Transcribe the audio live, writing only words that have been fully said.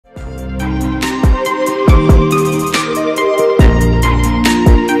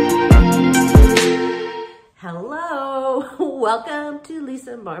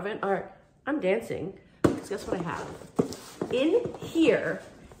Lisa and Marvin I'm dancing, because guess what I have? In here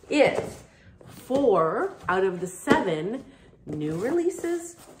is 4 out of the 7 new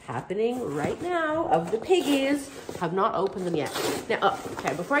releases happening right now of the piggies. Have not opened them yet. Now,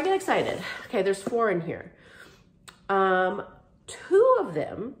 okay, before I get excited, okay, there's 4 in here. 2 of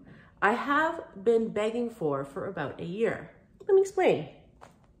them I have been begging for about a year. Let me explain.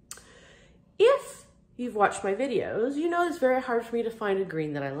 If you've watched my videos, you know it's very hard for me to find a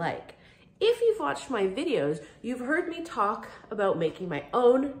green that I like. If you've watched my videos, you've heard me talk about making my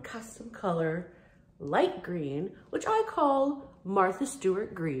own custom color light green, which I call Martha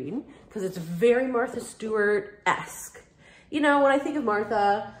Stewart green, because it's very Martha Stewart-esque. You know, when I think of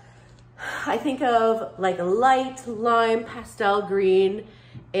Martha, I think of like a light lime pastel green,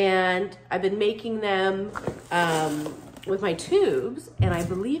 and I've been making them with my tubes, and I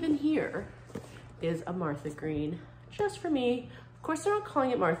believe in here is a Martha green, just for me. Of course, they're not calling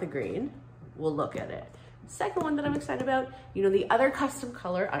it Martha green. We'll look at it. Second one that I'm excited about, you know, the other custom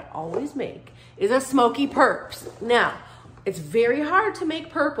color I always make is a smoky purps. Now, it's very hard to make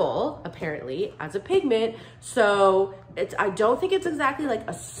purple, apparently, as a pigment. So I don't think it's exactly like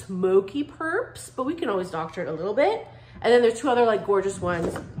a smoky purps, but we can always doctor it a little bit. And then there's 2 other like gorgeous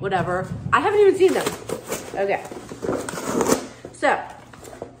ones, whatever. I haven't even seen them. Okay. So,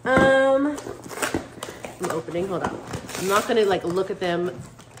 I'm opening, hold on. I'm not gonna like look at them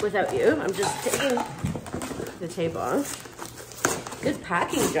without you. I'm just taking the tape off. Good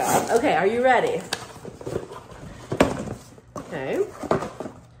packing job. Okay, are you ready? Okay.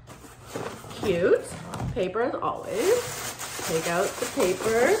 Cute. Paper as always. Take out the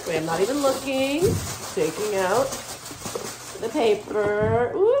paper. Wait, I'm not even looking. Taking out the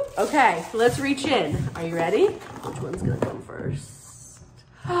paper. Ooh. Okay, so let's reach in. Are you ready? Which one's gonna come first?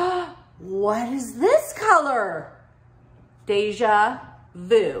 What is this color? Deja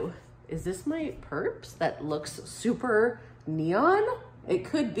Vu. Is this my purps that looks super neon? It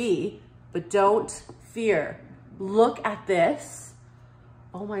could be, but don't fear. Look at this.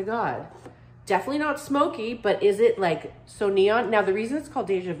 Oh my God. Definitely not smoky, but is it like so neon? Now, the reason it's called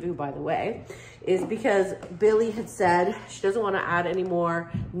Deja Vu, by the way, is because Billy had said she doesn't want to add any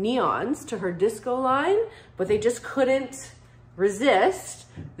more neons to her disco line, but they just couldn't resist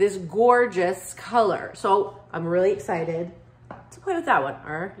this gorgeous color. So I'm really excited to play with that one.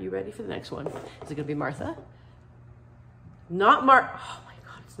 Are you ready for the next one? Is it gonna be Martha? Not oh my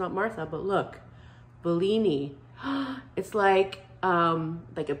God, it's not Martha, but look, Bellini. It's like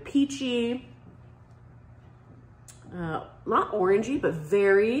a peachy, not orangey, but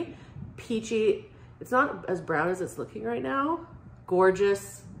very peachy. It's not as brown as it's looking right now.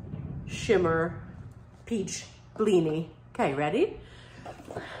 Gorgeous shimmer, peach Bellini. Okay, ready?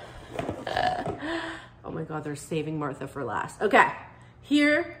 Oh my God, they're saving Martha for last. Okay,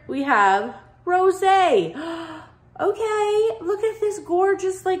 here we have Rosé. Okay, look at this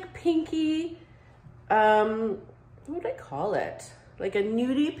gorgeous, like pinky, what would I call it? Like a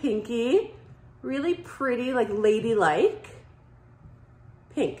nudie pinky, really pretty, like ladylike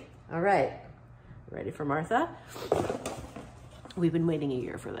pink. All right, ready for Martha? We've been waiting a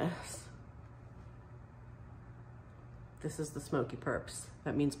year for this. This is the smoky purps.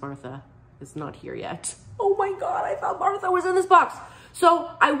 That means Martha is not here yet. Oh my God, I thought Martha was in this box. So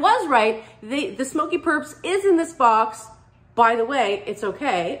I was right. The smoky purps is in this box. By the way, it's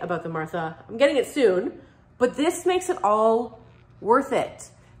okay about the Martha. I'm getting it soon, but this makes it all worth it.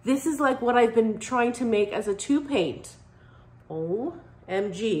 This is like what I've been trying to make as a 2 paint.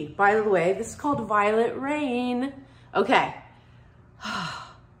 OMG. By the way, this is called Violet Rain. Okay.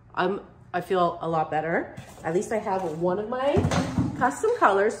 I feel a lot better. At least I have one of my custom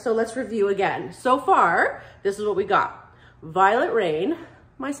colors. So let's review again. So far, this is what we got. Violet Rain,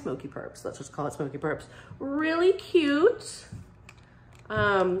 my smoky purps. Let's just call it smoky purps. Really cute.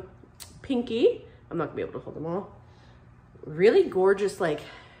 Pinky. I'm not gonna be able to hold them all. Really gorgeous, like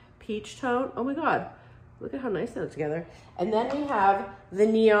peach tone. Oh my God. Look at how nice they look together. And then we have the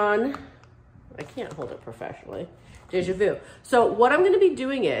neon. I can't hold it professionally. Deja Vu. So what I'm going to be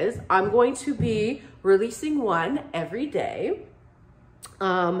doing is I'm going to be releasing one every day.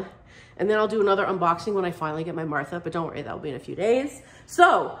 And then I'll do another unboxing when I finally get my Martha, but don't worry, that'll be in a few days.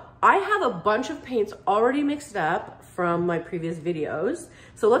 So I have a bunch of paints already mixed up from my previous videos.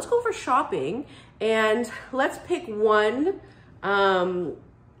 So let's go for shopping and let's pick one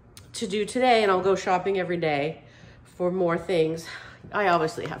to do today, and I'll go shopping every day for more things. I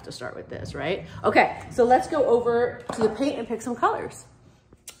obviously have to start with this, right? Okay, so let's go over to the paint and pick some colors.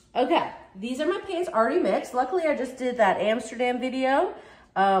 Okay, these are my paints already mixed. Luckily, I just did that Amsterdam video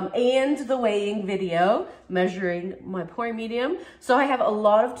and the weighing video measuring my pouring medium. So I have a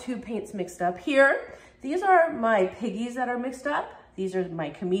lot of tube paints mixed up here. These are my piggies that are mixed up. These are my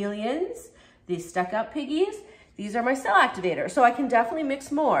chameleons, these stuck up piggies. These are my cell activator. So I can definitely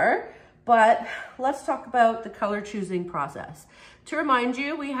mix more, but let's talk about the color choosing process. To remind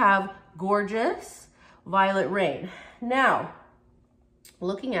you, we have gorgeous Violet Rain. Now,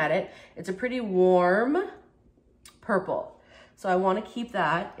 looking at it, it's a pretty warm purple. So I want to keep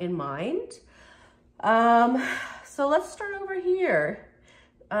that in mind. So let's start over here.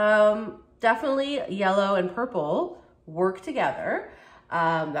 Definitely yellow and purple work together.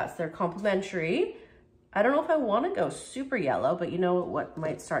 That's their complementary. I don't know if I want to go super yellow, but you know what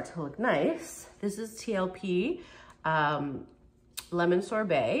might start to look nice? This is TLP Lemon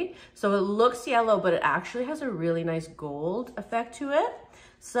Sorbet. So it looks yellow, but it actually has a really nice gold effect to it.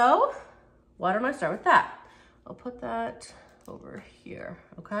 So why don't I start with that? I'll put that over here,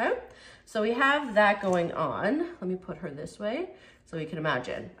 okay? So we have that going on. Let me put her this way so you can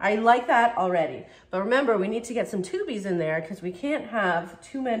imagine. I like that already. But remember, we need to get some tubies in there because we can't have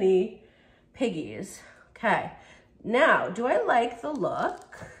too many piggies. Okay, now, do I like the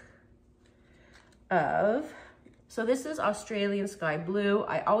look of, so this is Australian Sky Blue.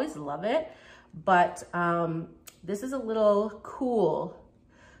 I always love it, but this is a little cool.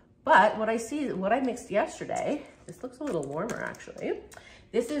 But what I see, what I mixed yesterday, this looks a little warmer actually.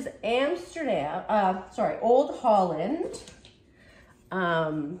 This is Old Holland.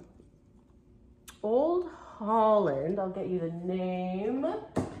 Old Holland, I'll get you the name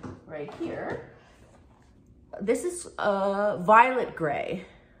right here. This is violet gray,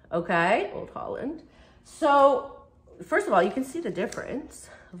 okay, Old Holland. So first of all, you can see the difference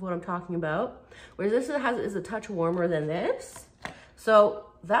of what I'm talking about. Whereas this is a touch warmer than this. So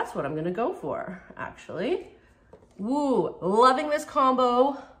that's what I'm gonna go for, actually. Woo, loving this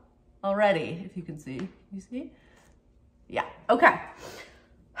combo already, if you can see. You see? Yeah, okay.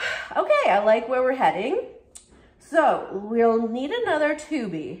 Okay, I like where we're heading. So we'll need another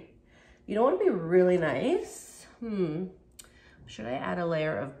tubie. You don't want to be really nice. Should I add a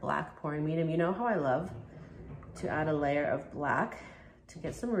layer of black pouring medium? You know how I love to add a layer of black to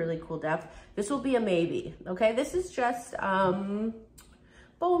get some really cool depth. This will be a maybe, okay? This is just bone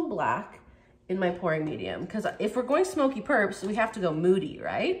black in my pouring medium, because if we're going smoky purps, we have to go moody,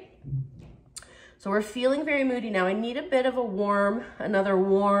 right? So we're feeling very moody now. I need a bit of another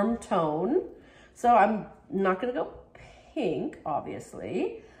warm tone. So I'm not gonna go pink,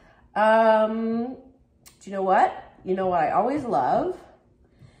 obviously. Do you know what? You know what I always love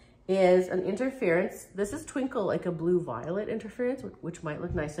is an interference. This is Twinkle, like a blue violet interference, which might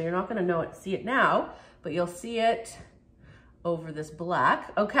look nice. So you're not gonna see it now, but you'll see it over this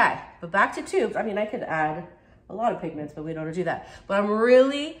black. Okay, but back to tubes. I mean, I could add a lot of pigments, but we don't want to do that. But I'm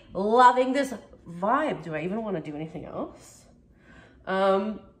really loving this vibe. Do I even want to do anything else?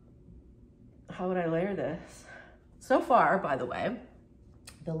 How would I layer this? So far, by the way,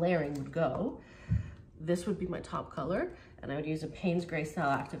 the layering would go. This would be my top color, and I would use a Payne's Gray Cell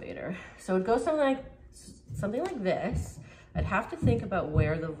Activator. So it would go something like this. I'd have to think about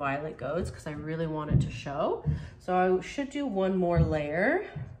where the violet goes because I really want it to show. So I should do one more layer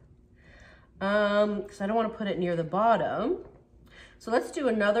because I don't want to put it near the bottom. So let's do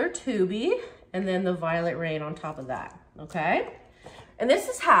another tubie and then the Violet Rain on top of that, okay? And this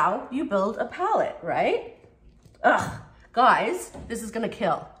is how you build a palette, right? Ugh, guys, this is gonna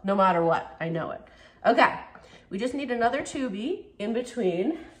kill no matter what, I know it. Okay, we just need another tubie in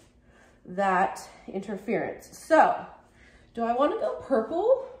between that interference. So, do I want to go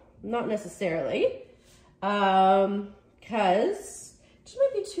purple? Not necessarily, because it just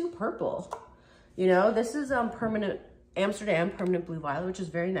might be too purple. You know, this is Amsterdam Permanent Blue Violet, which is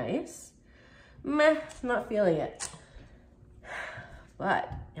very nice. Meh, not feeling it.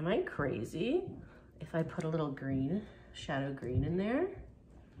 But am I crazy if I put a little green, shadow green in there?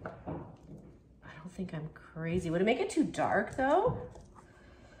 I don't think I'm crazy. Would it make it too dark though?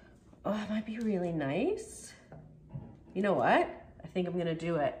 Oh, it might be really nice. You know what? I think I'm gonna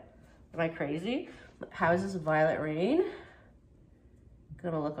do it. Am I crazy? How is this Violet Rain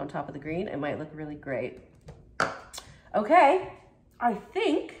gonna look on top of the green? It might look really great. Okay, I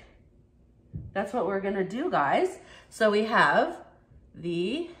think that's what we're gonna do, guys. So we have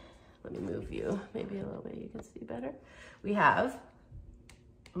let me move you, maybe a little bit you can see better. We have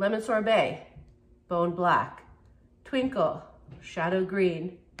Lemon Sorbet, Bone Black, Twinkle, Shadow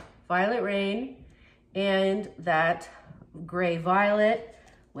Green, Violet Rain, and that gray violet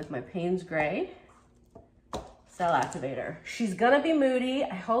with my Payne's Gray Cell Activator. She's gonna be moody.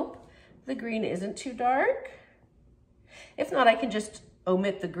 I hope the green isn't too dark. If not, I can just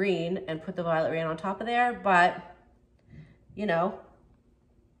omit the green and put the Violet Rain on top of there, but you know.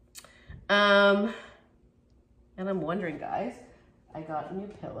 And I'm wondering, guys, I got a new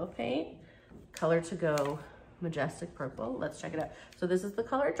pillow paint, color to go majestic purple. Let's check it out. So this is the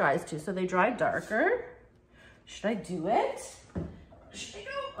color it dries to. So they dry darker. Should I do it? Should I go?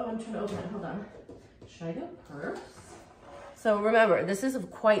 Oh, I'm trying to open it. Hold on. Should I go perps? So remember, this is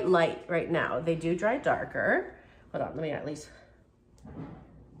quite light right now. They do dry darker. Hold on, let me at least.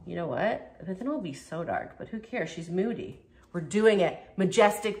 You know what? But then it will be so dark, but who cares? She's moody. We're doing it.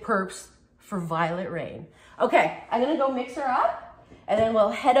 Majestic perps for Violet Rain. Okay, I'm gonna go mix her up and then we'll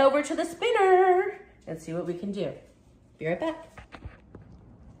head over to the spinner and see what we can do. Be right back.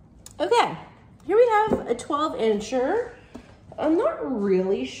 Okay, here we have a 12-incher. I'm not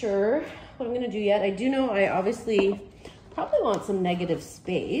really sure what I'm gonna do yet. I do know I obviously probably want some negative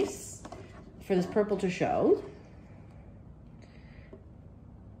space for this purple to show.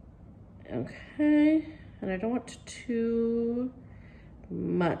 Okay, and I don't want too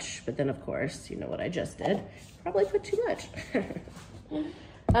much, but then of course, you know what I just did. Probably put too much.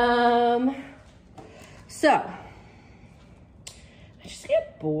 So, I just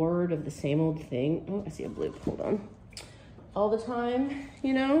get bored of the same old thing. Oh, I see a bloop, hold on. All the time,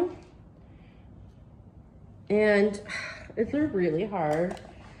 you know? And it's really hard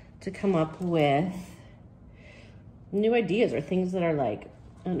to come up with new ideas or things that are like,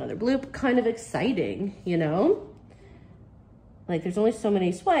 another bloop, kind of exciting, you know? Like there's only so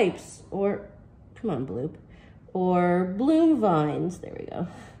many swipes, or, come on bloop, or bloom vines, there we go.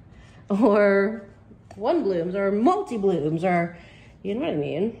 Or one blooms, or multi-blooms, or, you know what I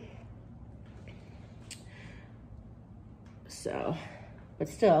mean? So, but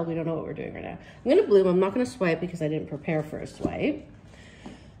still, we don't know what we're doing right now. I'm gonna bloom, I'm not gonna swipe because I didn't prepare for a swipe.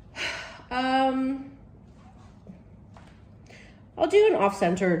 I'll do an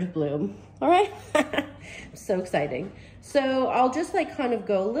off-centered bloom, all right? So exciting. So I'll just like kind of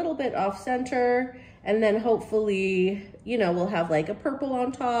go a little bit off-center and then hopefully, you know, we'll have like a purple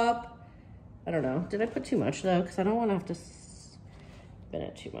on top. I don't know, did I put too much though? Because I don't wanna have to spin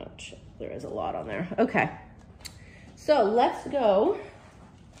it too much. There is a lot on there. Okay, so let's go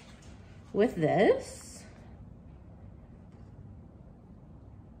with this.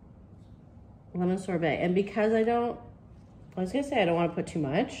 Lemon sorbet, and because I was gonna say I don't want to put too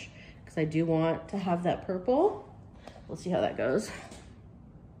much because I do want to have that purple. We'll see how that goes.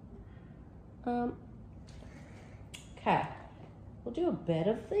 Okay, we'll do a bit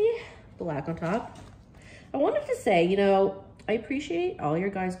of the black on top. I wanted to say, you know, I appreciate all your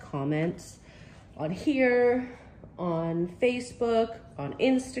guys' comments on here, on Facebook, on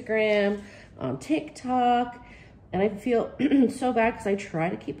Instagram, on TikTok. And I feel so bad because I try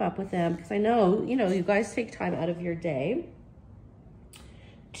to keep up with them because I know, you know, you guys take time out of your day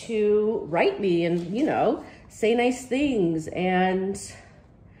to write me and, you know, say nice things. And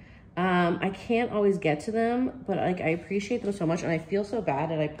I can't always get to them, but like I appreciate them so much and I feel so bad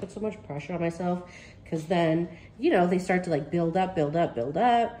and I put so much pressure on myself because then, you know, they start to like build up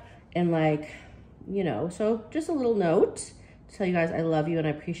and like, you know, so just a little note. Tell you guys I love you and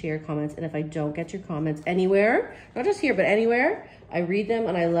I appreciate your comments, and if I don't get your comments anywhere, not just here but anywhere, I read them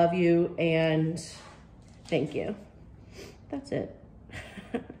and I love you and thank you. That's it.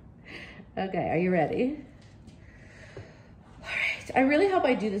 Okay, are you ready? All right, I really hope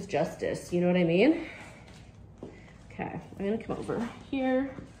I do this justice, you know what I mean? Okay, I'm gonna come over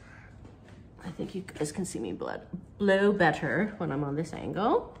here. I think you guys can see me blow better when I'm on this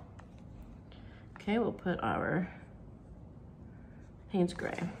angle. Okay, we'll put our Payne's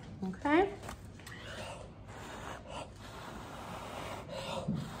gray, okay?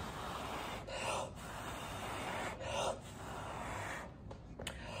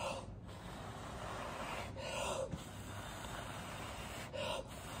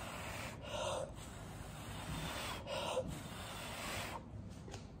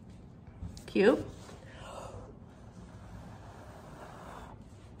 Cute.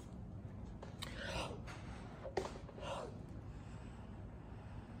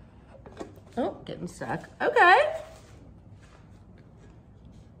 Oh, getting stuck. Okay.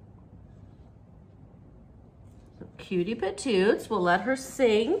 So cutie patoots. We'll let her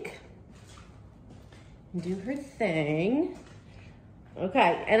sink and do her thing.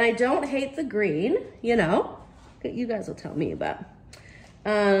 Okay, and I don't hate the green, you know. You guys will tell me about.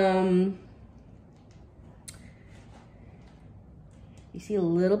 You see a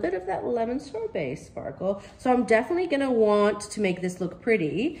little bit of that lemon sorbet sparkle. So I'm definitely gonna want to make this look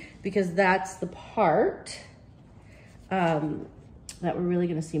pretty because that's the part that we're really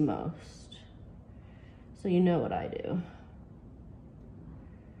gonna see most. So you know what I do.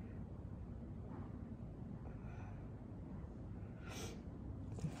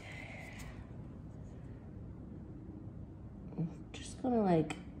 just gonna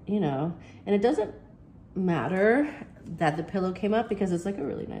like, you know, and it doesn't matter that the pillow came up because it's like a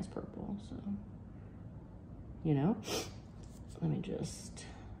really nice purple, so, you know. Let me just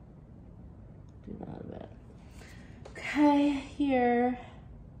do that a bit. Okay, here.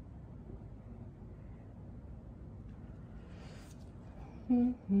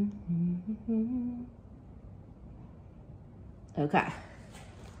 Okay.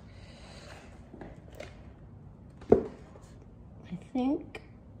 I think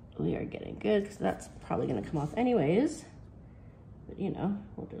we are getting good because that's probably going to come off anyways. But you know,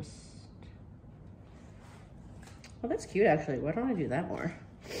 we'll just. Well, that's cute actually. Why don't I do that more?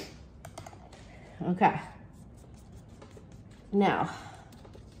 Okay. Now,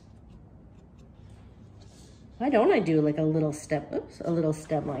 why don't I do like a little stem, oops, a little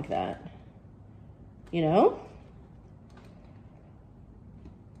stem like that? You know?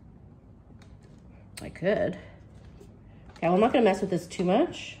 I could. Okay, well, I'm not gonna mess with this too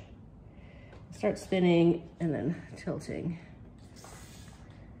much. Start spinning and then tilting.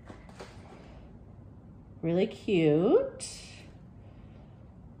 Really cute.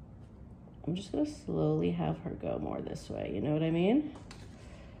 I'm just gonna slowly have her go more this way, you know what I mean?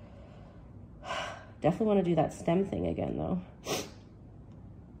 Definitely wanna do that stem thing again though.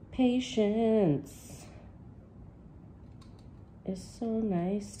 Patience is so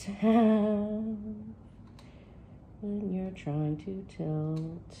nice to have when you're trying to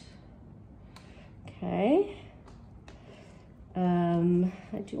tilt. Okay.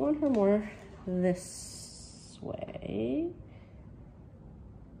 I do want her more this way.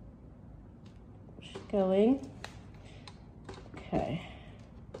 She's going. Okay.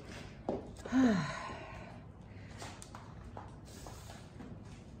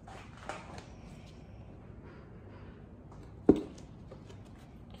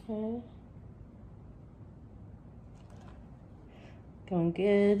 Okay. Going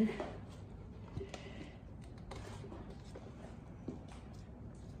good.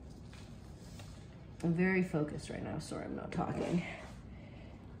 I'm very focused right now. Sorry, I'm not talking.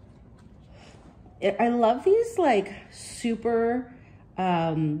 I love these like super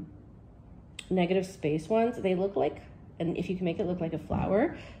negative space ones. They look like, and if you can make it look like a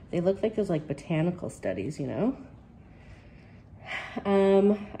flower, they look like those like botanical studies, you know?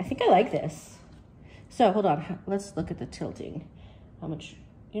 I think I like this. So hold on, let's look at the tilting. How much,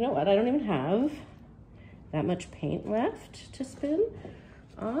 you know what? I don't even have that much paint left to spin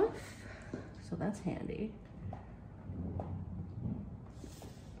off. So that's handy.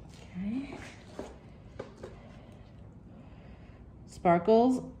 Okay.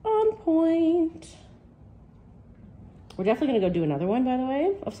 Sparkles on point. We're definitely gonna go do another one, by the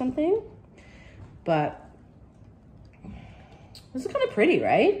way, of something. But this is kind of pretty,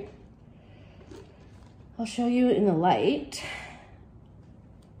 right? I'll show you in the light.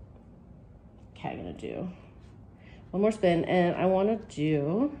 Okay, I'm gonna do one more spin, and I wanna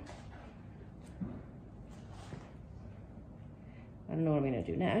do, I don't know what I'm gonna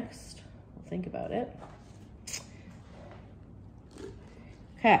do next. We'll think about it.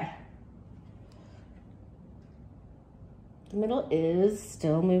 Okay. The middle is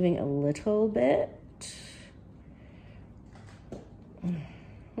still moving a little bit.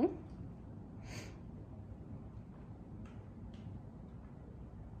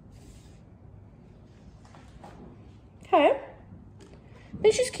 Okay. I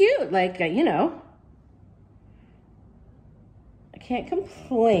think she's cute, like, you know. I can't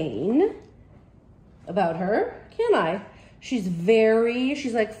complain about her, can I? She's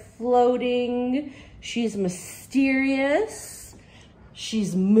like floating. She's mysterious.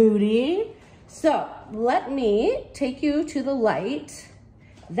 She's moody. So let me take you to the light.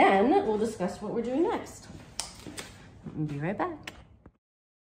 Then we'll discuss what we're doing next. I'll be right back.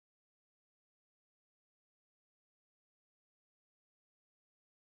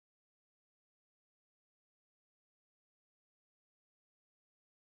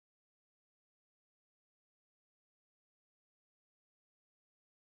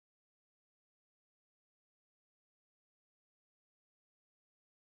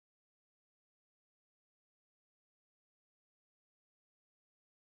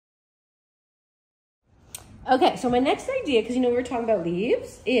 Okay, so my next idea, because you know we were talking about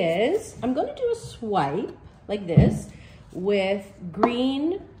leaves, is I'm going to do a swipe like this with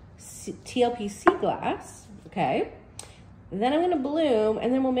green TLP sea glass, okay? Then I'm going to bloom,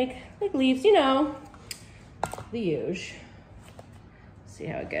 and then we'll make like leaves, you know, the usual. See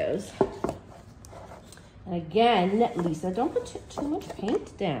how it goes. And again, Lisa, don't put too much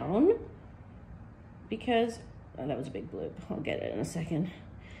paint down because, oh, that was a big bloop. I'll get it in a second.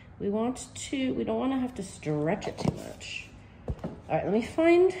 We don't want to have to stretch it too much. All right, let me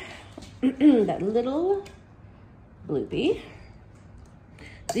find that little bloopy.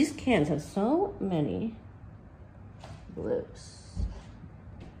 These cans have so many blues.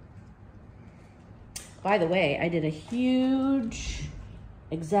 By the way, I did a huge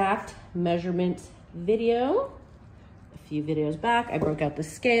exact measurement video a few videos back. I broke out the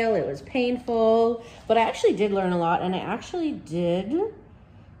scale. It was painful, but I actually did learn a lot, and I actually did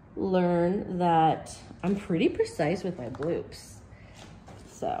learn that I'm pretty precise with my bloops.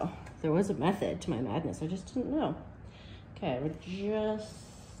 So there was a method to my madness. I just didn't know. Okay, we're just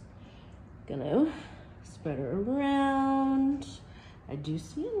gonna spread her around. I do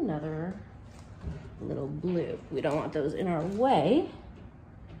see another little bloop. We don't want those in our way.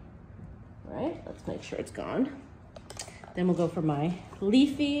 Right, let's make sure it's gone. Then we'll go for my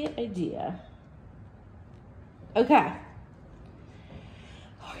leafy idea. Okay.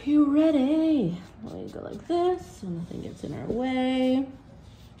 Are you ready? Let me go like this so nothing gets in our way.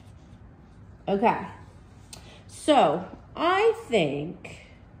 Okay. So I think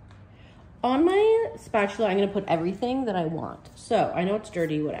on my spatula, I'm gonna put everything that I want. So I know it's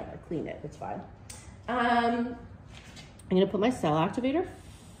dirty, whatever, clean it, it's fine. I'm gonna put my cell activator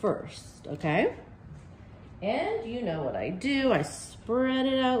first, okay? And you know what I do. I spread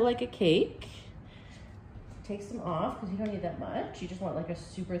it out like a cake. Take some off because you don't need that much. You just want like a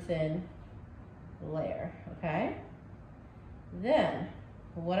super thin layer, okay? Then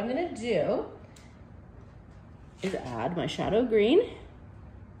what I'm gonna do is add my shadow green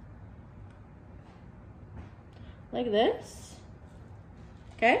like this,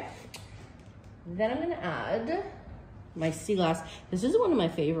 okay? Then I'm gonna add my sea glass. This is one of my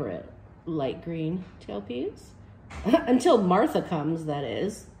favorite light green TLPs. Until Martha comes, that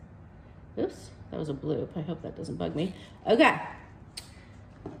is. Oops, that was a bloop. I hope that doesn't bug me. Okay.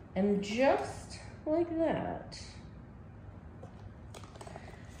 And just like that.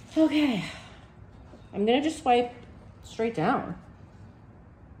 Okay. I'm gonna just swipe straight down.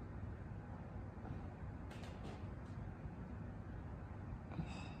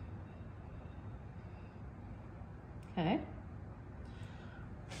 Okay.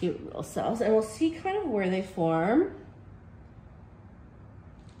 Cute little cells, and we'll see kind of where they form.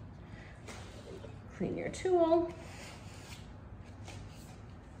 Clean your tool.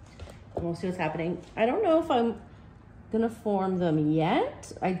 And we'll see what's happening. I don't know if I'm gonna form them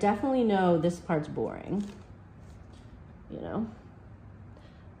yet. I definitely know this part's boring, you know,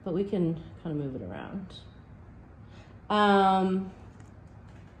 but we can kind of move it around.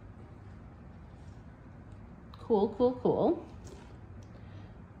 Cool, cool, cool.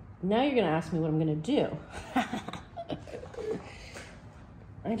 Now you're gonna ask me what I'm gonna do.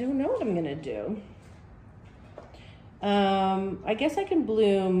 I don't know what I'm gonna do. I guess I can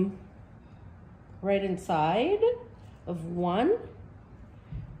bloom right inside of one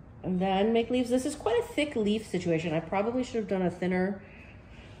and then make leaves. This is quite a thick leaf situation. I probably should have done a thinner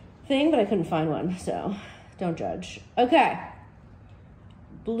thing, but I couldn't find one, so don't judge. Okay,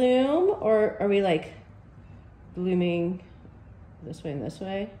 bloom, or are we like blooming this way and this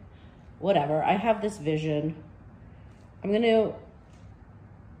way? Whatever, I have this vision. I've never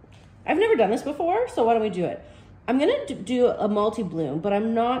done this before, so why don't we do it? I'm gonna do a multi-bloom, but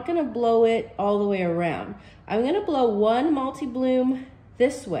I'm not gonna blow it all the way around. I'm gonna blow one multi-bloom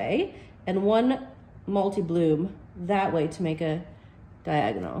this way and one multi-bloom that way to make a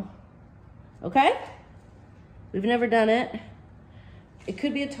diagonal, okay? We've never done it. It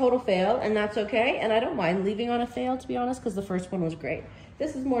could be a total fail, and that's okay, and I don't mind leaving on a fail, to be honest, because the first one was great.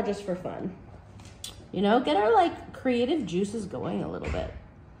 This is more just for fun. You know, get our like creative juices going a little bit.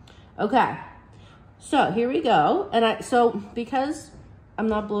 Okay, so here we go. And so because I'm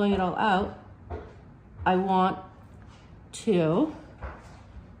not blowing it all out, I want to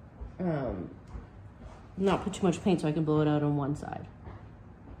not put too much paint so I can blow it out on one side.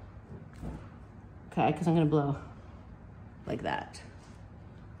 Okay, because I'm gonna blow like that.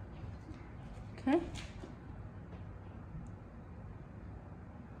 Okay.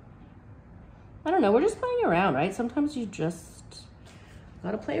 I don't know, we're just playing around, right? Sometimes you just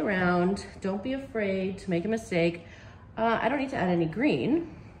gotta play around. Don't be afraid to make a mistake. I don't need to add any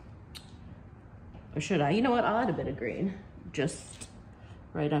green. Or should I? You know what, I'll add a bit of green. Just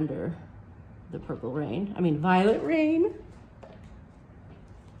right under the purple rain. I mean, violet rain.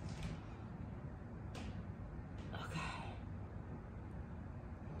 Okay.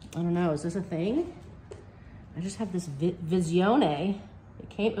 I don't know, is this a thing? I just have this visione. It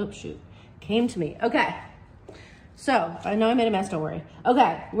came, oops, shoot. Came to me. Okay, so I know I made a mess, don't worry.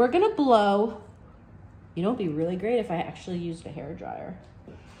 Okay, we're gonna blow. You know, it'd be really great if I actually used a hairdryer.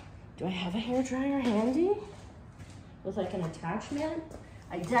 Do I have a hairdryer handy? with like an attachment.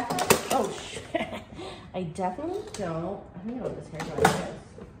 I definitely, oh shit. I definitely don't, I don't know what this hairdryer is.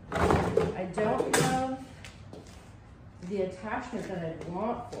 I don't have the attachment that I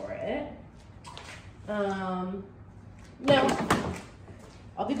want for it. No,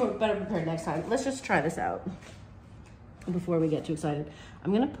 I'll be better prepared next time. Let's just try this out before we get too excited.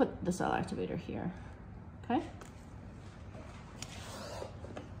 I'm gonna put the cell activator here, okay?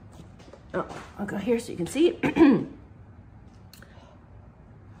 Oh, I'll go here so you can see.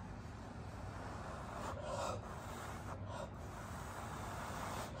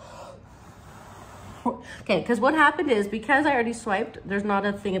 Okay, because what happened is, because I already swiped, there's not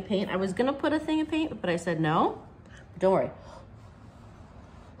a thing of paint. I was gonna put a thing of paint, but I said no. Don't worry.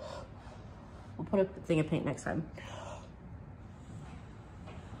 We'll put a thing of paint next time.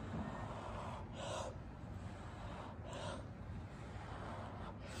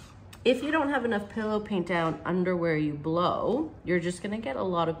 If you don't have enough pillow paint down under where you blow, you're just gonna get a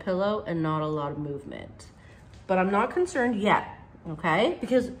lot of pillow and not a lot of movement. But I'm not concerned yet, okay?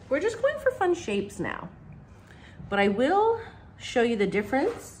 Because we're just going for fun shapes now. But I will show you the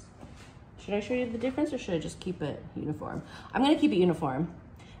difference. Should I show you the difference or should I just keep it uniform? I'm gonna keep it uniform.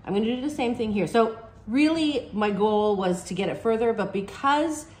 I'm gonna do the same thing here. So really my goal was to get it further, but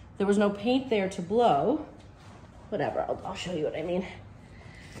because there was no paint there to blow, whatever, I'll show you what I mean.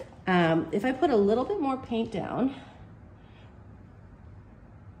 If I put a little bit more paint down,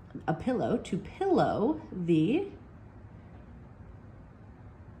 a pillow to pillow the,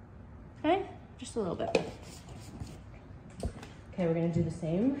 okay, just a little bit. Okay, we're gonna do the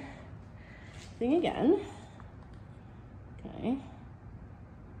same thing again. Okay.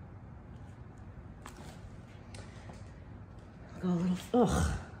 Go a little,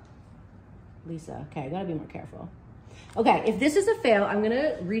 ugh. Lisa, okay, I gotta be more careful. Okay, if this is a fail, I'm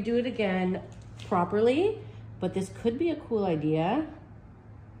gonna redo it again properly, but this could be a cool idea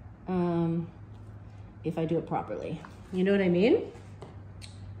if I do it properly. You know what I mean?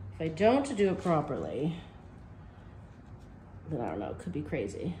 If I don't do it properly, then I don't know, it could be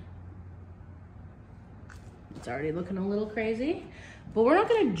crazy. It's already looking a little crazy, but we're not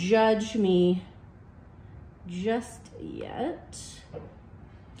gonna judge me just yet.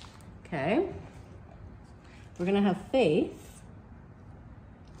 Okay. We're gonna have faith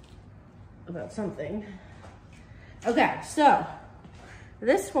about something. Okay, so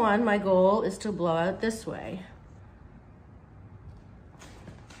this one, my goal is to blow out this way.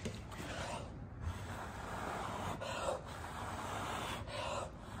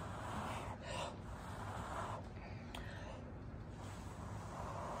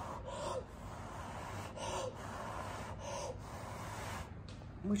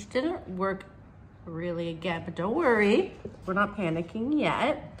 Which didn't work really again, but don't worry, we're not panicking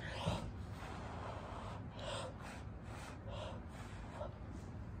yet.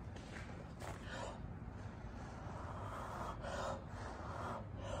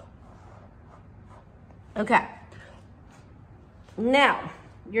 Okay, now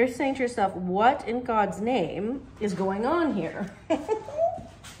you're saying to yourself, what in God's name is going on here?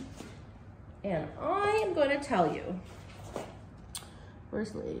 And I am going to tell you.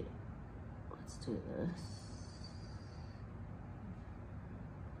 Firstly, let's do this.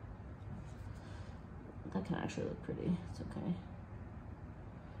 That can actually look pretty, it's okay.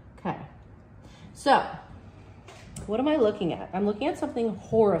 Okay, so what am I looking at? I'm looking at something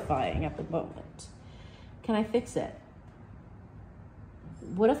horrifying at the moment. Can I fix it?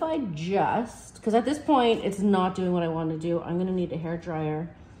 What if I just, because at this point, it's not doing what I want to do. I'm gonna need a hairdryer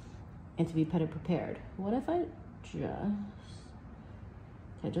and to be prepared. What if I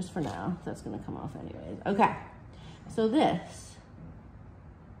okay, just for now, that's gonna come off anyways. Okay, so this,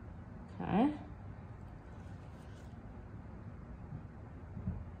 okay.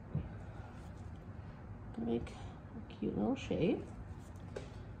 Make a cute little shape,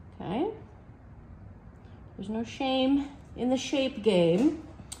 okay. There's no shame in the shape game,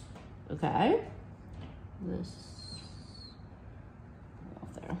 okay. This,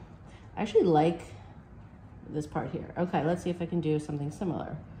 off there. I actually like this part here. Okay, let's see if I can do something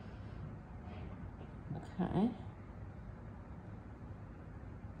similar. Okay.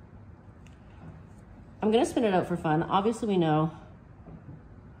 I'm gonna spin it out for fun. Obviously we know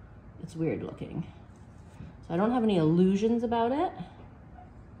it's weird looking. So I don't have any illusions about it.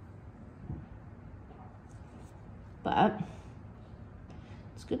 But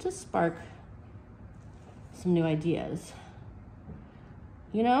it's good to spark some new ideas.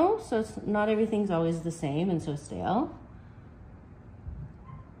 You know, so it's not everything's always the same and so stale.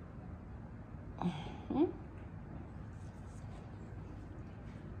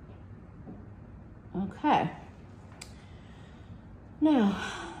 Okay. Now,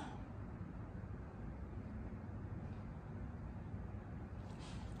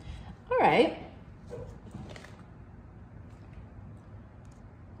 all right.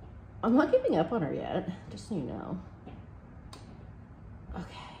 I'm not giving up on her yet, just so you know. Okay.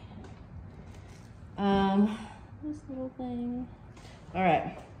 This little thing. All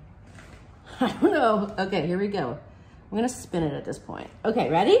right. I don't know. Okay, here we go. I'm gonna spin it at this point. Okay,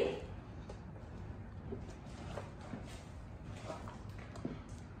 ready?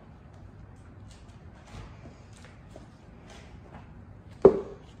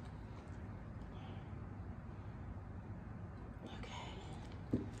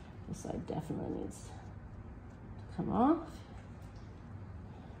 This side definitely needs to come off.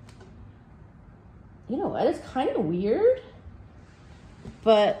 You know what? It's kind of weird,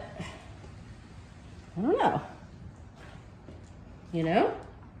 but I don't know. You know?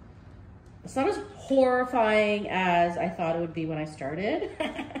 It's not as horrifying as I thought it would be when I started.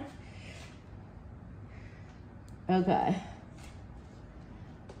 Okay.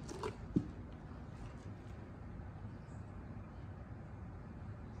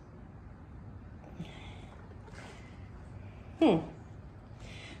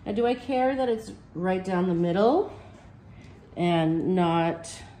 Now, do I care that it's right down the middle and not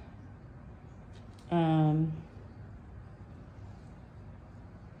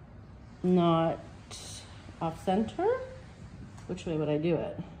off center? Which way would I do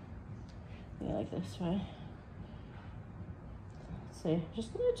it? Yeah, like this way. So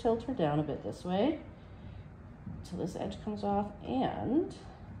just gonna tilt her down a bit this way until this edge comes off, and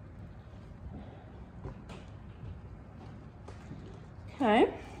okay.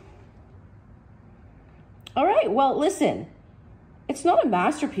 All right, well, listen, it's not a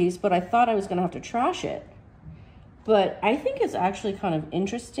masterpiece, but I thought I was gonna have to trash it. But I think it's actually kind of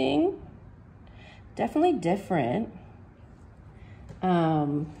interesting, definitely different,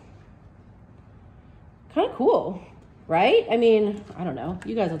 kind of cool, right? I mean, I don't know,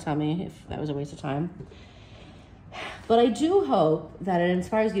 you guys will tell me if that was a waste of time. But I do hope that it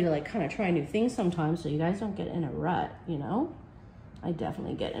inspires you to like kind of try new things sometimes so you guys don't get in a rut, you know? I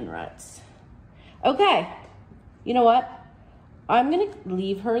definitely get in ruts. Okay, you know what? I'm gonna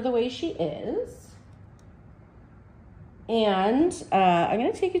leave her the way she is. And I'm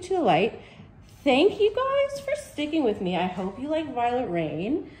gonna take you to the light. Thank you guys for sticking with me. I hope you like Violet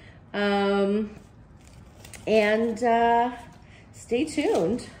Rain. Stay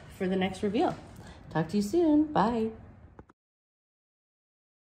tuned for the next reveal. Talk to you soon, bye.